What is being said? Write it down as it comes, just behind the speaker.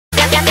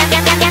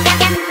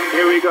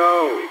Here we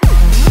go.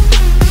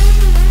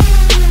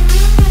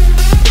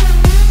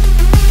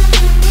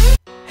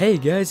 Hey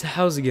guys,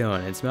 how's it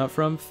going? It's Matt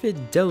from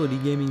Fidelity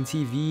Gaming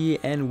TV,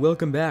 and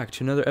welcome back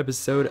to another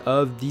episode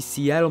of the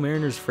Seattle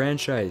Mariners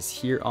franchise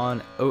here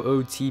on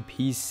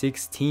OOTP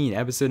 16,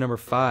 episode number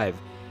 5.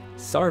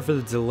 Sorry for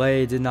the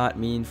delay, did not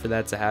mean for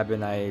that to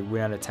happen. I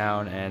went out of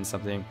town and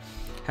something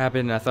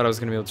happened, and I thought I was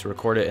going to be able to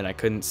record it, and I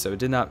couldn't, so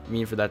did not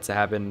mean for that to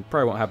happen.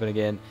 Probably won't happen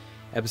again.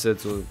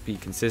 Episodes will be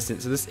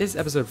consistent. So this is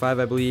episode 5,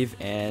 I believe,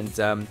 and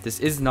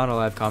this is not a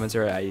live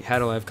commentary. I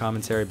had a live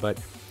commentary, but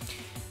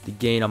the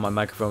gain on my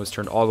microphone was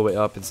turned all the way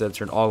up instead of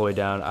turned all the way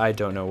down. I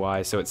don't know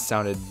why, so it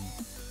sounded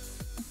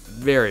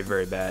very,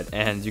 very bad,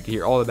 and you could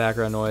hear all the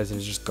background noise, and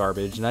it's just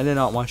garbage, and I did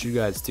not want you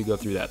guys to go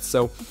through that.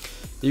 So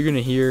you're gonna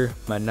hear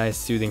my nice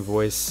soothing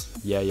voice.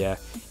 Yeah.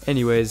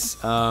 Anyways,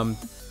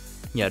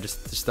 yeah,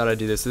 just thought I'd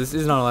do this. So this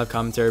is not a live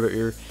commentary, but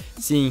you're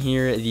seeing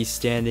here the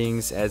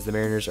standings as the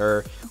Mariners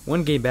are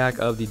one game back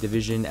of the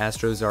division.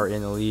 Astros are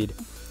in the lead,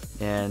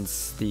 and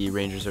the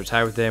Rangers are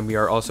tied with them. We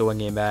are also one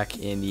game back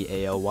in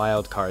the AL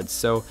wild cards,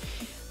 so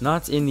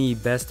not in the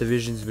best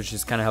divisions, which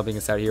is kind of helping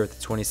us out here with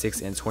the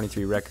 26 and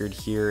 23 record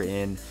here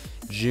in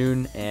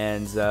June.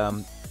 And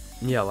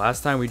yeah,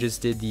 last time we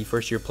just did the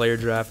first year player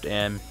draft,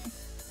 and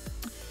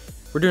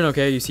we're doing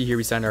okay. You see here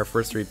we signed our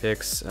first 3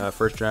 picks,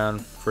 first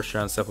round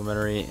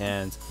supplementary,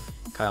 and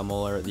Kyle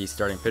Muller, the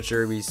starting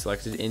pitcher, we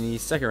selected in the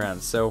second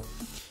round. So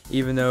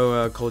even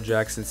though Cole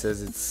Jackson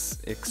says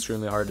it's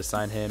extremely hard to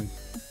sign him,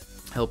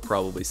 he'll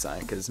probably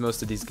sign, because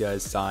most of these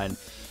guys sign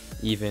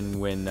even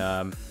when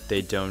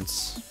they don't,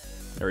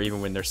 or even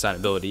when their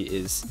signability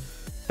is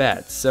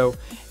bad. So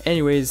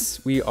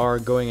anyways, we are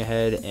going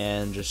ahead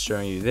and just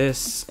showing you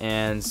this,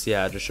 and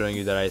yeah, just showing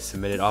you that I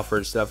submitted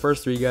offers to the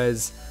first 3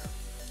 guys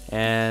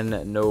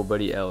and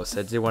nobody else.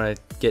 I did want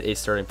to get a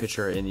starting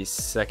pitcher in the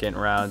second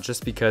round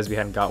just because we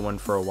hadn't got one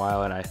for a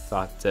while, and I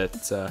thought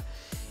that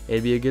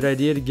it'd be a good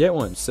idea to get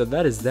one. So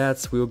that is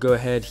that. We will go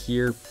ahead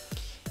here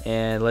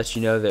and let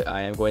you know that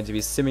I am going to be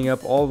simming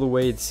up all the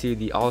way to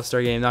the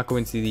All-Star game, not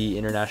going to the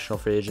International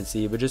Free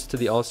Agency, but just to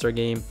the All-Star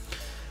game,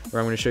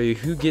 where I'm going to show you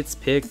who gets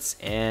picked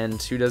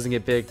and who doesn't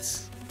get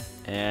picked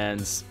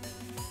and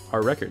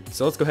our record.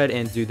 So let's go ahead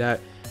and do that.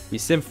 We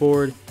sim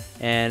forward,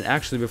 and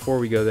actually before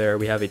we go there,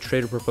 we have a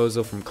trader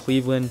proposal from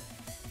Cleveland.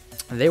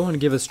 They want to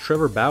give us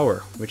Trevor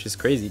Bauer, which is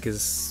crazy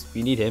because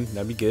we need him.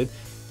 That'd be good.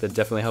 That'd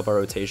definitely help our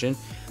rotation.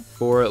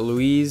 For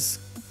Luis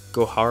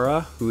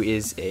Gohara, who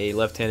is a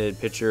left-handed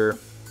pitcher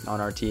on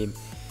our team,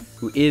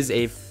 who is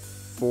a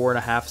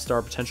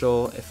 4.5-star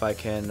potential. If I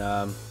can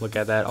look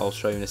at that, I'll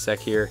show you in a sec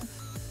here.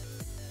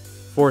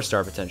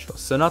 4-star potential,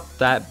 so not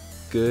that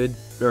good,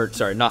 or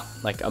sorry, not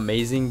like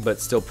amazing, but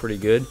still pretty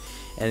good.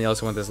 And they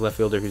also want this left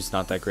fielder who's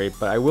not that great,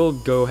 but I will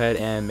go ahead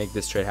and make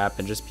this trade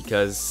happen just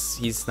because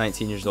he's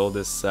 19 years old,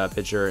 this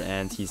pitcher,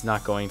 and he's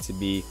not going to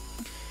be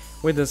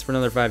with us for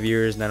another 5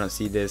 years, and I don't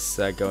see this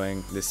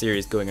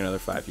series going another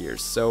 5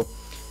 years. So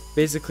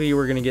basically,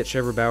 we're going to get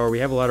Trevor Bauer. We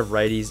have a lot of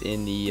righties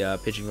in the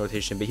pitching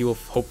rotation, but he will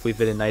hopefully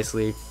fit in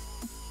nicely.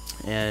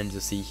 And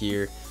you'll see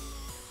here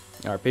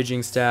our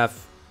pitching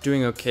staff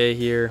doing okay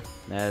here,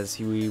 as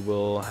we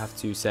will have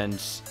to send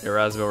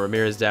Erasmo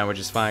Ramirez down, which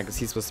is fine because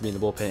he's supposed to be in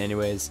the bullpen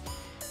anyways.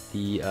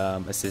 The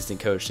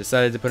assistant coach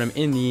decided to put him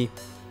in the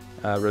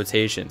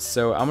rotation.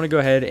 So I'm going to go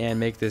ahead and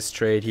make this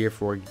trade here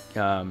for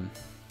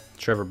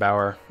Trevor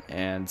Bauer,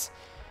 and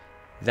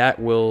that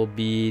will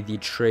be the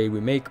trade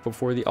we make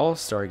before the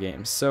All-Star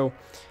game. So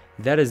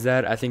that is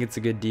that. I think it's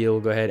a good deal.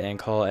 We'll go ahead and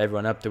call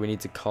everyone up that we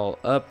need to call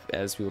up,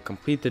 as we will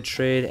complete the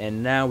trade.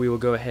 And now we will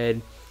go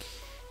ahead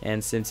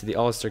and send to the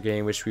All-Star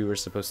game, which we were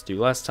supposed to do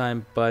last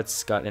time,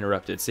 but got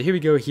interrupted. So here we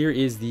go. Here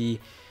is the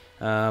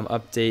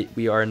update.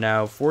 We are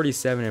now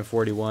 47 and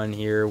 41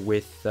 here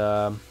with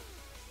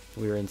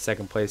we are in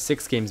second place,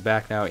 6 games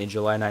back now in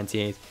July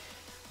 19th.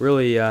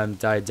 Really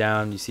died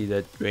down. You see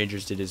that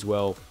Rangers did as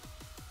well.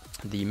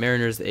 The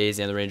Mariners, the A's,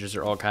 and the Rangers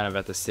are all kind of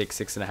at the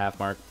 6.5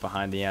 mark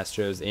behind the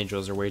Astros.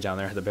 Angels are way down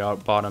there at the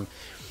bottom.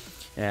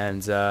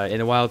 And in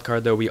the wild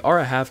card, though, we are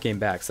a half game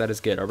back, so that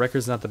is good. Our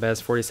record's not the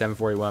best,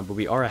 47-41, but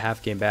we are a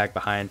half game back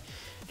behind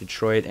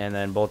Detroit, and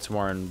then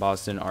Baltimore and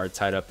Boston are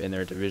tied up in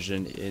their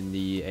division in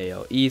the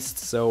AL East.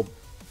 So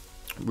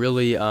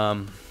really,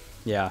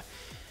 yeah,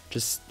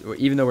 just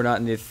even though we're not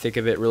in the thick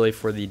of it really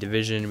for the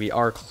division, we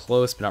are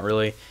close, but not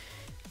really.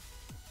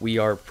 We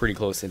are pretty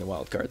close in the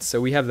wild card, so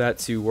we have that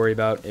to worry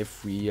about.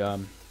 If we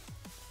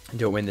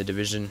don't win the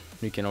division,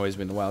 we can always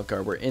win the wild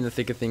card. We're in the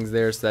thick of things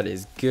there, so that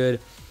is good.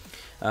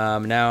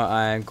 Now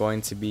I'm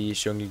going to be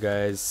showing you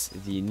guys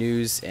the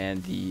news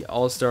and the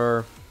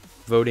All-Star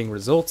voting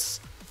results.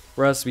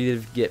 For us, we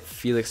did get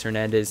Felix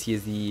Hernandez. He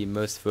is the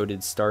most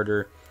voted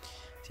starter.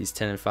 He's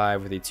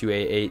 10-5 with a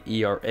 2.88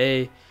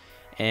 ERA,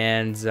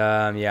 and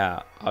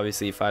yeah,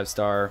 obviously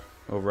 5-star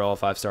overall,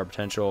 5-star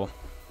potential.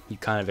 You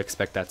kind of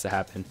expect that to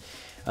happen.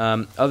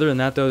 Other than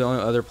that, though, the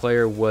only other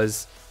player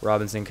was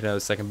Robinson Cano,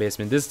 second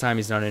baseman. This time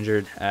he's not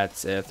injured at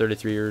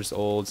 33 years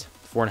old,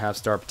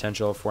 4.5-star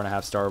potential,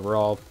 4.5-star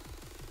overall.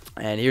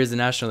 And here's the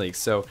National League.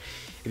 So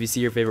If you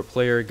see your favorite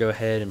player, go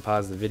ahead and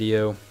pause the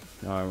video,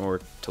 or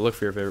to look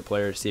for your favorite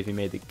player to see if he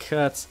made the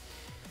cuts.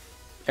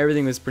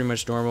 Everything was pretty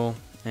much normal,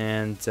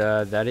 and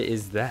that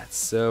is that.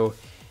 So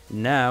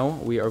now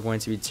we are going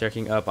to be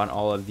checking up on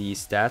all of the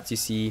stats. You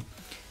see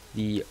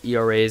the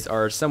ERAs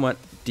are somewhat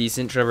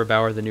decent. Trevor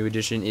Bauer, the new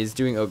addition, is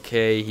doing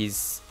okay.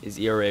 His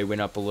ERA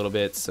went up a little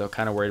bit, so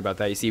kind of worried about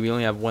that. You see we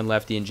only have one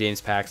lefty in James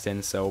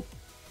Paxton, so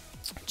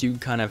do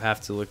kind of have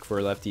to look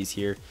for lefties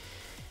here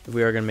if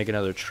we are going to make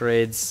another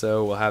trade.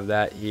 So we'll have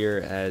that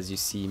here as you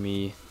see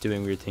me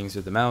doing weird things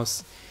with the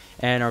mouse.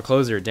 And our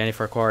closer, Danny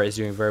Farquhar, is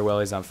doing very well.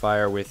 He's on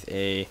fire with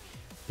a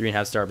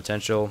 3.5 star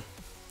potential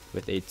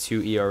with a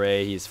 2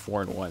 ERA. He's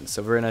 4-1.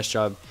 So very nice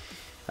job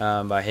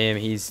by him.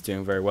 He's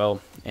doing very well.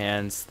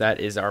 And that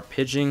is our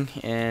pitching.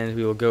 And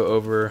we will go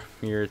over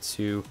here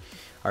to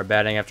our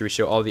batting after we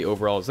show all the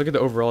overalls. Look at the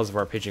overalls of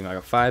our pitching, like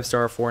a 5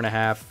 star,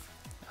 4.5,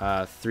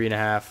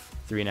 3.5,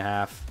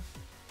 3.5,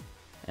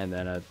 and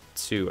then a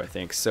 2, I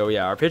think. So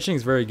yeah, our pitching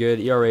is very good.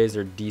 ERAs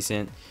are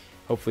decent.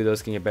 Hopefully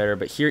those can get better.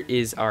 But here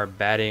is our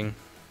batting.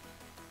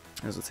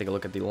 Let's take a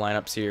look at the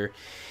lineups here.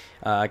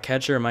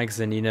 Catcher Mike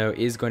Zunino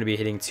is going to be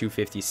hitting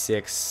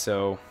 256,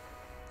 so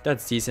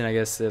that's decent. I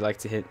guess I'd like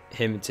to hit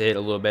him to hit a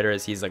little better,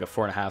 as he's like a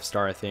 4.5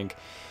 star, I think.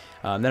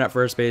 Then at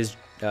first base,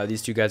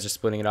 these two guys are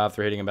splitting it off.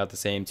 They're hitting about the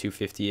same,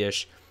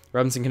 250-ish.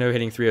 Robinson Cano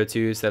hitting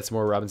 302, so that's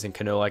more Robinson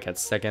Cano like at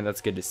second.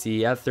 That's good to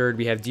see. At third,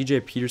 we have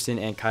DJ Peterson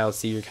and Kyle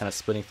Seager kind of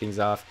splitting things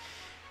off.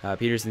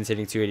 Peterson's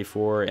hitting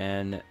 284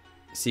 and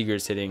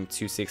Seager's hitting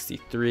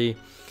 263.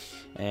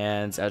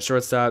 And at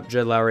shortstop,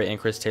 Jed Lowry and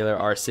Chris Taylor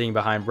are sitting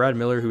behind Brad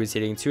Miller, who is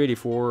hitting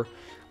 284.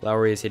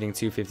 Lowry is hitting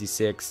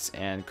 256,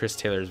 and Chris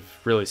Taylor is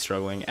really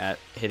struggling at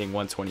hitting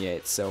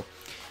 128. So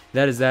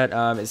that is that.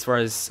 As far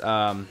as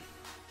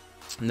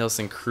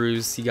Nelson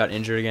Cruz, he got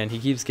injured again. He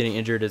keeps getting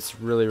injured. It's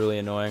really, really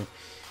annoying.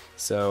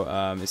 So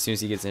as soon as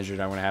he gets injured,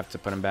 I'm going to have to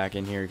put him back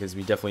in here because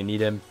we definitely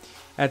need him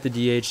at the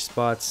DH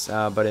spots.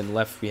 But in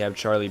left, we have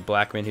Charlie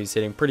Blackmon, who's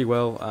hitting pretty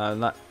well.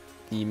 Not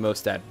the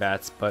most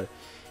at-bats, but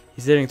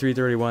he's hitting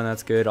 331.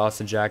 That's good.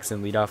 Austin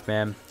Jackson, leadoff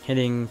man,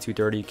 hitting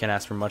 230. You can't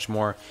ask for much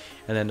more.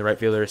 And then the right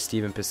fielder,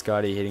 Steven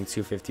Piscotty, hitting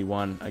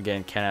 251.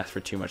 Again, can't ask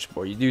for too much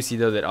more. You do see,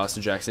 though, that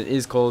Austin Jackson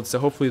is cold, so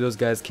hopefully those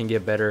guys can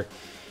get better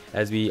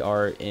as we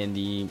are in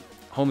the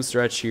home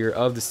stretch here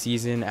of the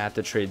season at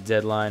the trade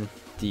deadline,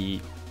 the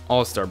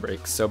All-Star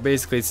break. So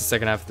basically it's the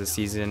second half of the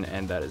season,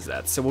 and that is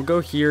that. So we'll go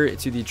here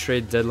to the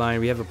trade deadline.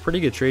 We have a pretty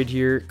good trade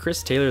here.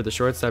 Chris Taylor, the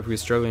shortstop, who's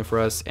struggling for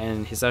us,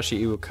 and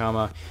Hisashi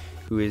Iwakama,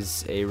 who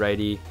is a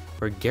righty,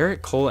 for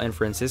Garrett Cole and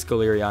Francisco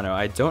Liriano.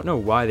 I don't know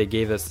why they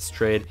gave us this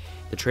trade.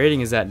 The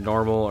trading is at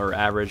normal or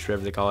average,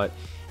 whatever they call it,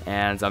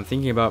 and I'm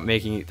thinking about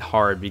making it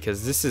hard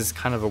because this is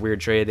kind of a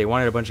weird trade. They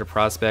wanted a bunch of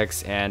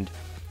prospects and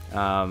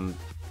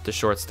the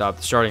shortstop,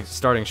 the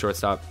starting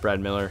shortstop, Brad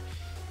Miller,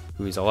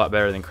 who is a lot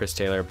better than Chris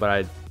Taylor, but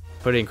I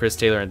put in Chris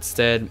Taylor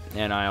instead,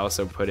 and I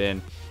also put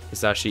in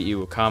Hisashi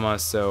Iwakama.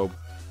 So,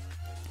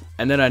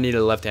 and then I needed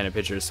a left-handed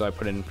pitcher, so I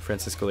put in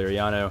Francisco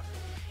Liriano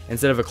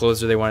instead of a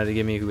closer they wanted to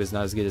give me, who was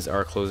not as good as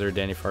our closer,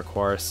 Danny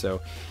Farquhar.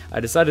 So I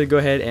decided to go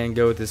ahead and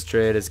go with this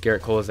trade, as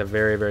Garrett Cole is a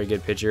very, very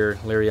good pitcher.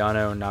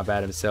 Liriano, not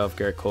bad himself.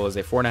 Garrett Cole is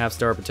a 4.5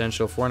 star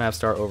potential, 4.5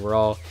 star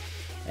overall.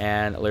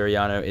 And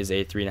Liriano is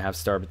a 3.5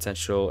 star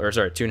potential, or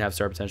sorry, 2.5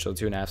 star potential,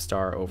 2.5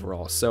 star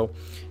overall. So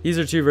these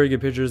are two very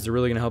good pitchers. They're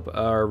really going to help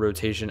our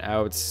rotation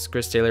out.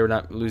 Chris Taylor, we're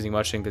not losing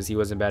much in because he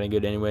wasn't batting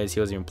good anyways. He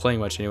wasn't even playing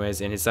much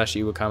anyways. And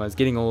Hisashi Iwakama is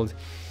getting old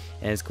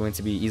and is going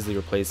to be easily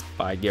replaced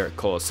by Garrett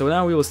Cole. So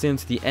now we will stand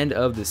to the end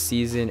of the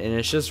season, and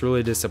it's just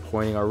really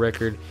disappointing. Our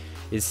record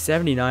is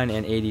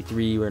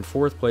 79-83. We're in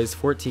 4th place,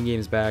 14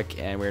 games back,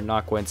 and we're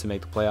not going to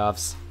make the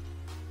playoffs.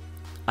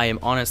 I am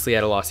honestly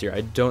at a loss here.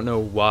 I don't know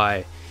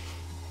why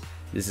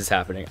this is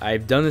happening.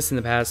 I've done this in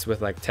the past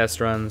with like test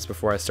runs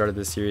before I started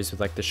this series with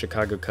like the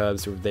Chicago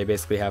Cubs, where they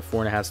basically have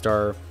 4.5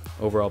 star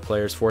overall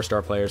players,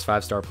 4-star players,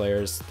 5-star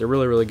players. They're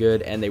really, really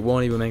good, and they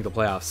won't even make the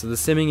playoffs. So the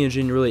simming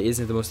engine really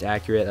isn't the most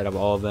accurate out of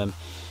all of them.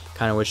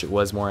 Kind of wish it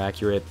was more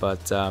accurate,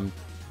 but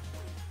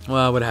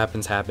well, what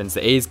happens happens.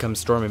 The A's come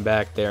storming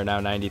back. They are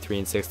now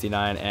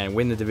 93-69 and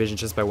win the division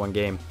just by 1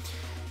 game.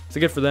 So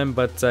good for them,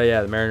 but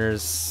yeah, the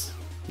Mariners,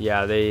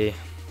 yeah, they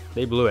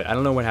blew it. I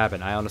don't know what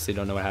happened. I honestly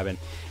don't know what happened.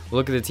 We'll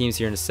look at the teams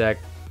here in a sec.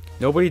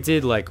 Nobody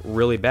did like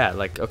really bad.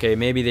 Like, okay,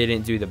 maybe they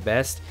didn't do the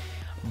best,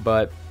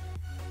 but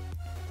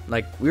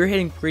like we were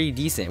hitting pretty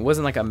decent. It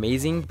wasn't like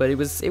amazing, but it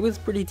was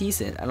pretty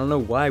decent. I don't know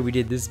why we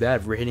did this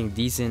bad. We're hitting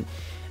decent.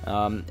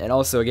 And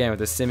also, again, with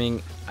the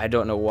simming, I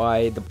don't know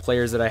why the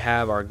players that I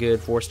have are good.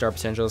 4-star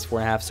potentials,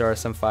 4.5 stars,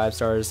 some 5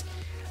 stars.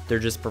 They're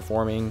just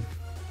performing,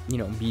 you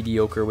know,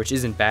 mediocre, which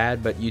isn't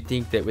bad, but you'd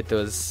think that with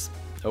those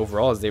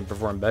overalls, they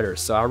perform better.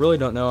 So I really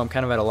don't know. I'm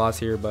kind of at a loss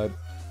here, but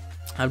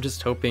I'm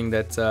just hoping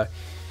that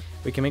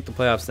we can make the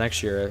playoffs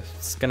next year.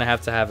 It's gonna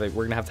have to have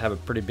we're gonna have to have a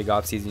pretty big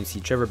offseason. You see,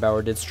 Trevor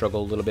Bauer did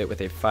struggle a little bit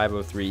with a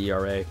 5.03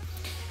 ERA.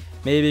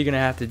 Maybe you're gonna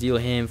have to deal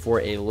him for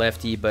a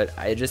lefty, but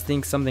I just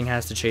think something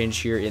has to change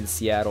here in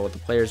Seattle. The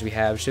players we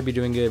have should be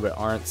doing good, but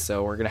aren't.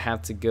 So we're gonna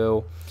have to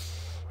go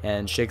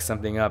and shake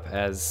something up,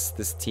 as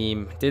this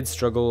team did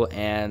struggle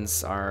and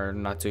are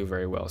not doing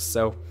very well.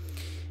 So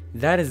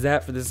that is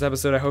that for this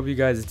episode. I hope you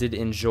guys did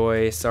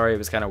enjoy. Sorry it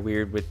was kind of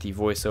weird with the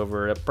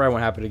voiceover. It probably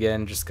won't happen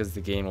again just because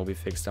the game will be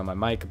fixed on my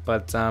mic.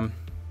 But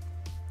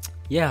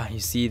yeah, you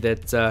see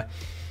that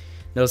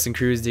Nelson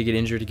Cruz did get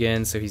injured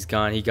again, so he's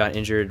gone. He got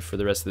injured for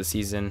the rest of the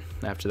season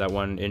after that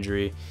one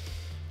injury,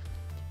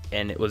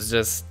 and it was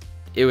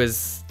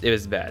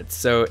bad.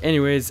 So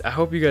anyways, I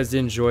hope you guys did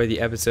enjoy the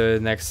episode.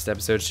 The next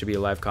episode should be a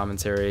live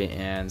commentary,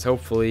 and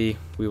hopefully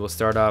we will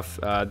start off.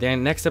 The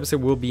next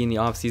episode will be in the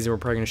off season. We're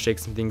probably going to shake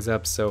some things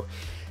up, so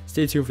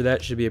stay tuned for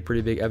that. Should be a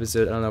pretty big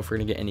episode. I don't know if we're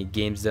going to get any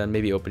games done,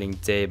 maybe opening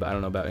day, but I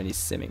don't know about any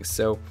simming.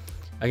 So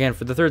again,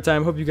 for the third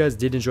time, hope you guys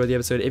did enjoy the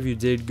episode. If you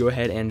did, go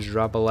ahead and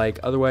drop a like.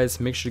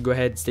 Otherwise, make sure to go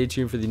ahead, stay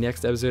tuned for the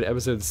next episode,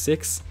 episode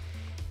 6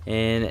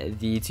 in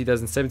the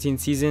 2017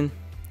 season,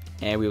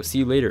 and we will see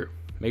you later.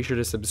 Make sure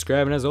to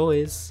subscribe, and as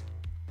always,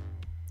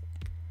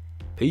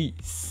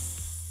 peace.